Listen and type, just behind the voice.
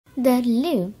There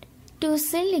lived two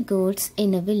silly goats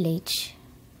in a village.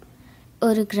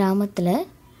 ஒரு கிராமத்தில்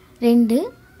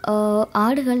ரெண்டு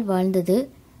ஆடுகள் வாழ்ந்தது.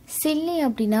 சில்லி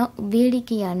அப்படின்னா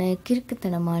வேடிக்கையான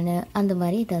கிறுக்குத்தனமான அந்த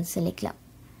மாதிரி ஏதாவது சொல்லிக்கலாம்.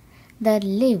 There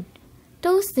lived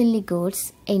two silly goats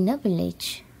in a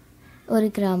village.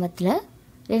 ஒரு கிராமத்தில்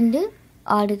ரெண்டு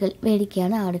ஆடுகள்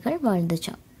வேடிக்கையான ஆடுகள்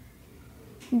வாழ்ந்துச்சான்.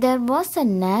 There was a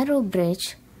narrow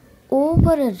bridge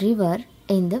over a river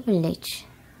in the village.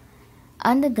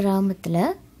 அந்த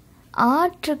கிராமத்தில்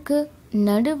ஆற்றுக்கு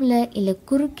நடுவில் இல்லை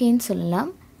குறுக்கேன்னு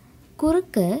சொல்லலாம்,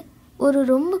 குறுக்க ஒரு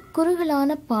ரொம்ப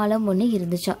குறுகலான பாலம் ஒன்று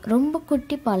இருந்துச்சா. ரொம்ப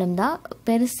குட்டி பாலம் தான்,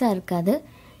 பெருசாக இருக்காது.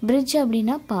 பிரிட்ஜ்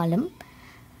அப்படின்னா பாலம்.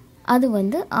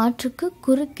 அது ஆற்றுக்கு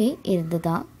குறுக்கே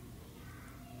இருந்துதான்.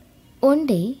 One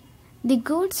day the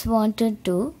goats wanted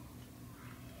to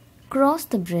cross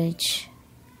the bridge.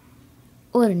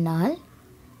 ஒரு நாள்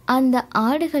அந்த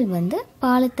ஆடுகள்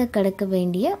பாலத்தை கடக்க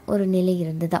வேண்டிய ஒரு நிலை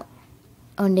இருந்துதான்.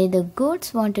 One day the goats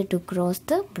wanted to cross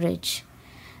the bridge.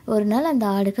 ஒரு நாள் அந்த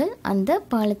ஆடுகள் அந்த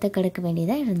பாலத்தை கடக்க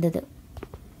வேண்டியதாக இருந்தது.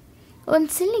 One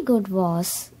silly goat was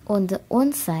on the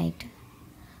one side.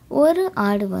 ஒரு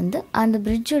ஆடு அந்த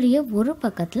பிரிட்ஜுடைய ஒரு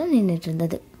பக்கத்தில் நின்றுட்டு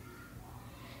இருந்தது.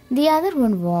 The other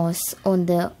one was on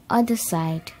the other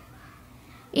side.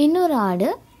 இன்னொரு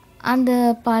ஆடு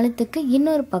அந்த பாலத்துக்கு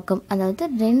இன்னொரு பக்கம், அதாவது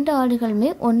ரெண்டு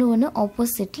ஆடுகளுமே ஒன்று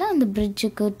ஆப்போசிட்டில் அந்த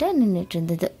பிரிட்ஜுக்கிட்ட நின்றுட்டு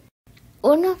இருந்தது.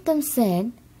 One of them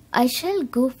said, I shall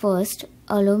go first,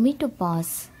 allow me to pass.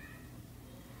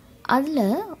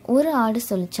 அதில் ஒரு ஆடு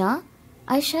சொல்லிச்சா,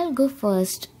 I shall go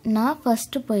first, நான்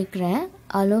ஃபஸ்ட்டு போய்க்கிறேன்,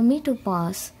 allow me to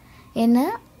pass, என்னை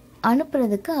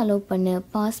அனுப்புறதுக்கு அலோவ் பண்ணு,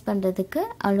 பாஸ் பண்ணுறதுக்கு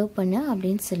அலோவ் பண்ணு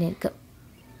அப்படின்னு சொல்லியிருக்கு.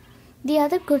 The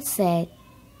other goat said,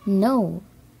 No,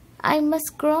 I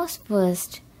must cross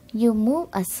first, you move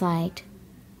aside.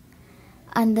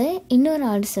 அந்த இன்னொரு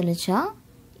ஆடு சொல்லிச்சா,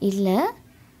 இல்லை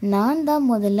நான்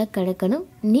தான் முதல்ல கடக்கணும்,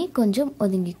 நீ கொஞ்சம்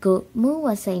ஒதுங்கிக்கோ.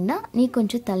 மூவ் அசைட்னா நீ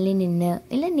கொஞ்சம் தள்ளி நின்று,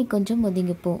 இல்லை நீ கொஞ்சம்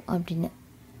ஒதுங்கிப்போ அப்படின்னு.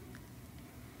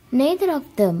 Neither of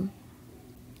them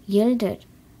yielded.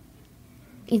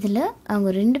 இதில்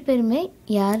அவங்க ரெண்டு பேருமே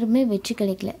யாருமே வெற்றி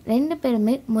கிடைக்கல. ரெண்டு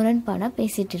பேருமே முரண்பாடாக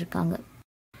பேசிகிட்டு இருக்காங்க.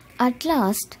 At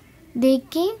last they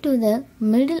came to the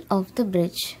middle of the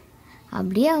bridge.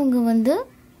 அப்படியே அவங்க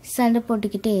சண்டை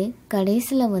போட்டுக்கிட்டே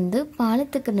கடைசியில்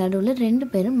பாலத்துக்கு நடுவில் ரெண்டு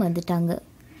பேரும் வந்துட்டாங்க.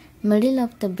 மிடில்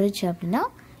ஆஃப் த பிரிட்ஜ் அப்படின்னா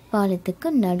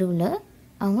பாலத்துக்கு நடுவில்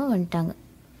அவங்க வந்துட்டாங்க.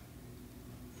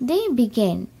 They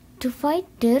began to fight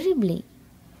terribly.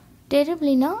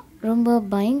 டெரிபிளினா ரொம்ப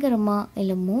பயங்கரமாக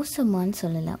இல்லை மோசமானு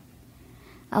சொல்லலாம்.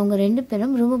 அவங்க ரெண்டு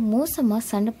பேரும் ரொம்ப மோசமாக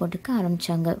சண்டை போட்டுக்க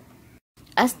ஆரம்பித்தாங்க.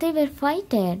 As they were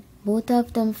fighting, both of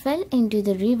them fell into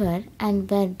the river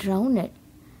and were drowned.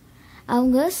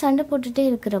 அவங்க சண்டை போட்டுகிட்டே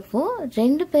இருக்கிறப்போ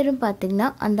ரெண்டு பேரும்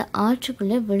பார்த்திங்கன்னா அந்த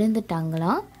ஆற்றுக்குள்ளே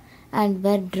விழுந்துட்டாங்களாம். and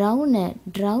were drowned.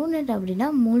 drowned அப்படின்னா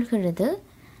மூழ்கிறது.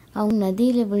 அவங்க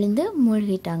நதியில் விழுந்து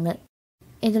மூழ்கிட்டாங்க.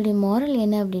 இதோடைய மாரல்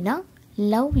என்ன அப்படின்னா,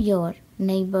 லவ் யோர்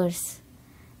நெய்பர்ஸ்.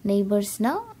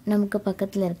 நெய்பர்ஸ்னால் நமக்கு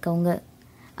பக்கத்தில் இருக்கவங்க,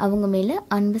 அவங்க மேலே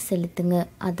அன்பு செலுத்துங்க.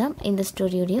 அதான் இந்த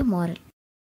ஸ்டோரியோடைய மாரல்.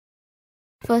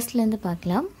 ஃபர்ஸ்ட்லேருந்து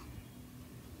பார்க்கலாம்.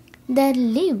 There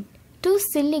lived two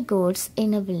silly goats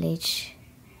in a village.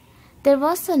 There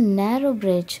was a narrow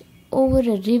bridge over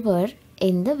a river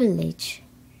in the village.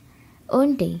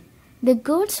 One day, the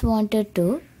goats wanted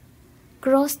to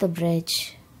cross the bridge.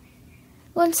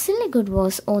 One silly goat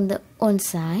was on the one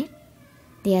side,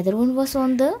 the other one was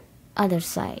on the other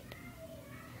side.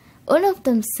 One of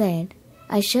them said,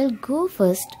 I shall go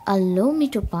first, allow me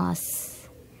to pass.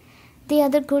 The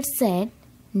other goat said,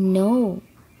 No,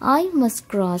 I must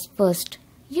cross first,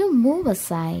 you move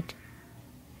aside.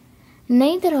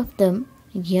 Neither of them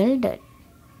yielded.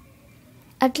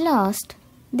 At last,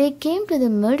 they came to the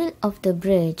middle of the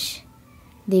bridge.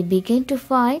 They began to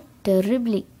fight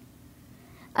terribly.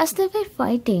 As they were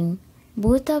fighting,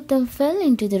 both of them fell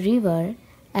into the river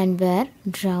and were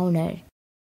drowned.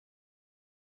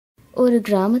 ஒரு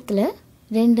கிராமத்தில்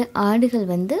ரெண்டு ஆடுகள்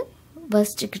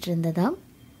வசிச்சுக்கிட்டு இருந்ததாம்.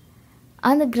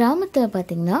 அந்த கிராமத்தில்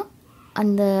பார்த்திங்கன்னா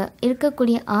அந்த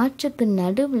இருக்கக்கூடிய ஆற்றுக்கு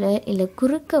நடுவில் இல்லை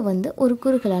குறுக்க ஒரு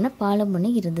குறுகலான பாலம்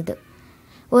ஒன்று இருந்தது.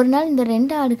 ஒரு நாள் இந்த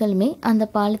ரெண்டு ஆடுகளுமே அந்த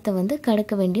பாலத்தை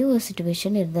கடக்க வேண்டிய ஒரு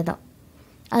சுச்சுவேஷன் இருந்ததாம்.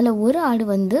 அதில் ஒரு ஆடு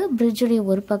பிரிட்ஜுடைய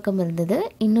ஒரு பக்கம்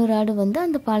இருந்தது, இன்னொரு ஆடு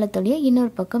அந்த பாலத்துடைய இன்னொரு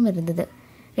பக்கம் இருந்தது.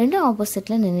 ரெண்டும்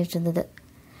ஆப்போசிட்டில் நின்றுட்டு இருந்தது.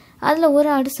 அதில் ஒரு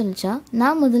ஆடு சொல்லிச்சா,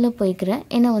 நான் முதல்ல போய்க்கிறேன்,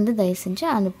 என்னை தயவு செஞ்சு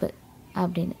அனுப்பு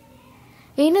அப்படின்னு.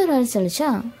 இன்னொரு ஆடு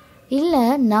சொல்லிச்சா,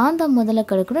 இல்லை நான் தான் முதல்ல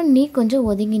கடக்கணும், நீ கொஞ்சம்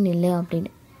ஒதுங்கி நில்லு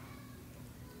அப்படின்னு.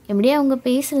 இப்படியே அவங்க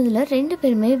பேசுனதில் ரெண்டு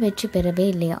பேருமே வெற்றி பெறவே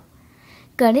இல்லையா.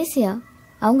 கடைசியாக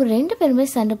அவங்க ரெண்டு பேருமே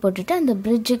சண்டை போட்டுட்டு அந்த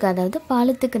பிரிட்ஜுக்கு, அதாவது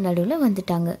பாலத்துக்கு நடுவில்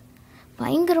வந்துட்டாங்க.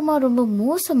 பயங்கரமாக ரொம்ப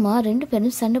மோசமாக 2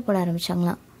 பேரும் சண்டை போட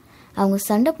ஆரம்பித்தாங்களாம். அவங்க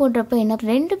சண்டை போடுறப்ப என்ன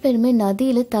 2 பேருமே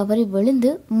நதியில் தவறி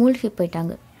விழுந்து மூழ்கி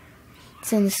போயிட்டாங்க.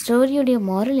 ஸோ இந்த ஸ்டோரியுடைய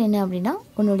மாரல் என்ன அப்படின்னா,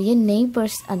 உன்னுடைய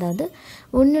நெய்பர்ஸ், அதாவது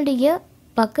உன்னுடைய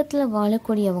பக்கத்தில்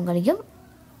வாழக்கூடியவங்களையும்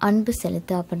அன்பு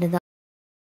செலுத்து அப்படின்றது.